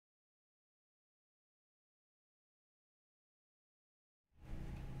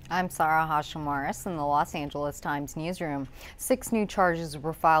I'm Sarah Hashimoris in the Los Angeles Times newsroom. 6 new charges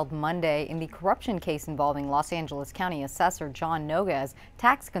were filed Monday in the corruption case involving Los Angeles County Assessor John Noguez,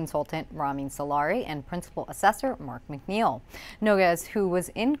 tax consultant Ramin Salari, and Principal Assessor Mark McNeil. Noguez, who was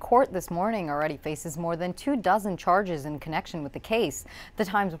in court this morning, already faces more than 24 charges in connection with the case. The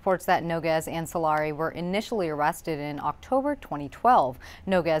Times reports that Noguez and Salari were initially arrested in October 2012.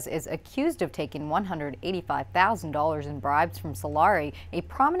 Noguez is accused of taking $185,000 in bribes from Salari, a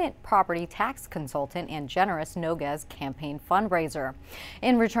prominent property tax consultant and generous Noguez campaign fundraiser.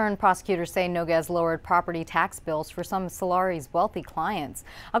 In return, prosecutors say Noguez lowered property tax bills for some of Salari's wealthy clients.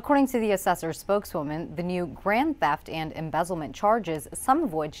 According to the assessor's spokeswoman, the new grand theft and embezzlement charges, some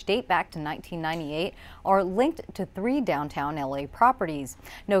of which date back to 1998, are linked to 3 downtown LA properties.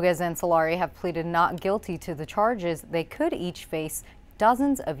 Noguez and Salari have pleaded not guilty to the charges. They could each face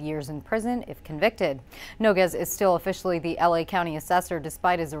dozens of years in prison if convicted. Noguez is still officially the LA County Assessor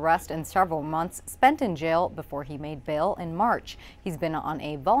despite his arrest and several months spent in jail before he made bail in March. He's been on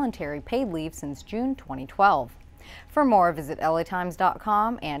a voluntary paid leave since June 2012. For more, visit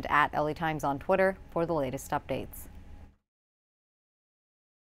LAtimes.com and @LATimes on Twitter for the latest updates.